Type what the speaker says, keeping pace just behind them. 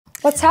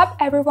What's up,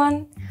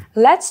 everyone?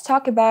 Let's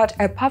talk about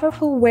a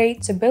powerful way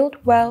to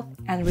build wealth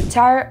and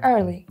retire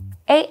early.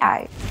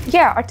 AI.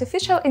 Yeah,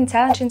 artificial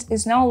intelligence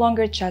is no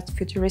longer just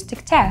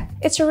futuristic tech.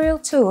 It's a real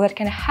tool that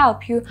can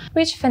help you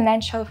reach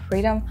financial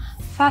freedom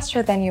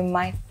faster than you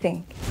might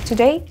think.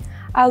 Today,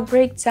 I'll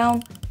break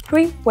down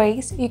 3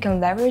 ways you can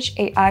leverage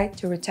AI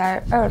to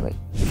retire early.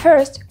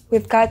 First,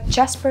 we've got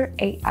Jasper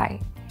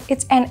AI.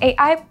 It's an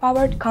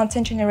AI-powered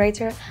content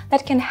generator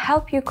that can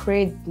help you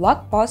create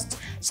blog posts,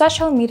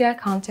 social media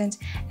content,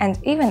 and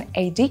even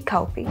AD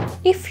copy.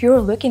 If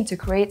you're looking to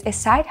create a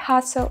side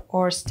hustle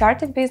or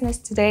start a business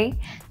today,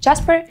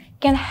 Jasper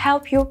can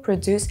help you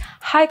produce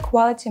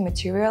high-quality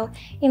material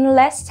in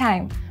less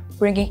time,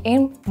 bringing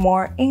in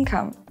more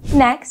income.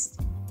 Next,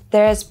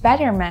 there's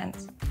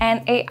Betterment,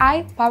 an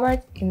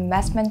AI-powered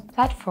investment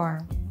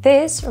platform.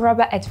 This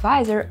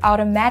robo-advisor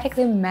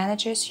automatically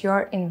manages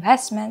your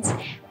investments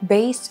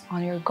based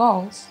on your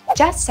goals.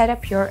 Just set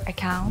up your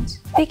account,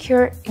 pick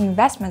your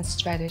investment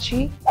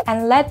strategy,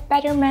 and let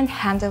Betterment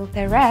handle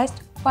the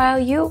rest while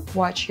you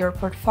watch your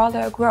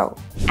portfolio grow.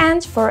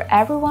 And for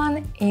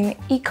everyone in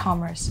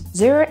e-commerce,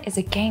 Zyro is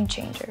a game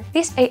changer.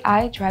 This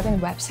AI-driven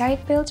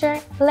website builder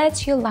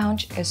lets you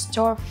launch a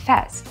store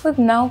fast with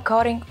no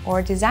coding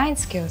or design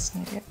skills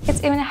needed.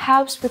 It even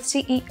helps with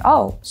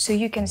SEO, so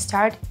you can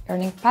start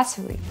earning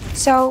passively.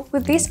 So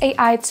with these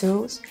AI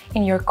tools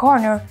in your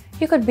corner,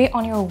 you could be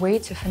on your way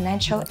to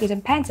financial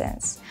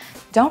independence.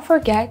 Don't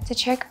forget to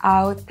check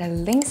out the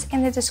links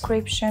in the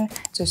description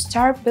to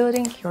start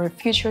building your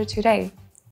future today.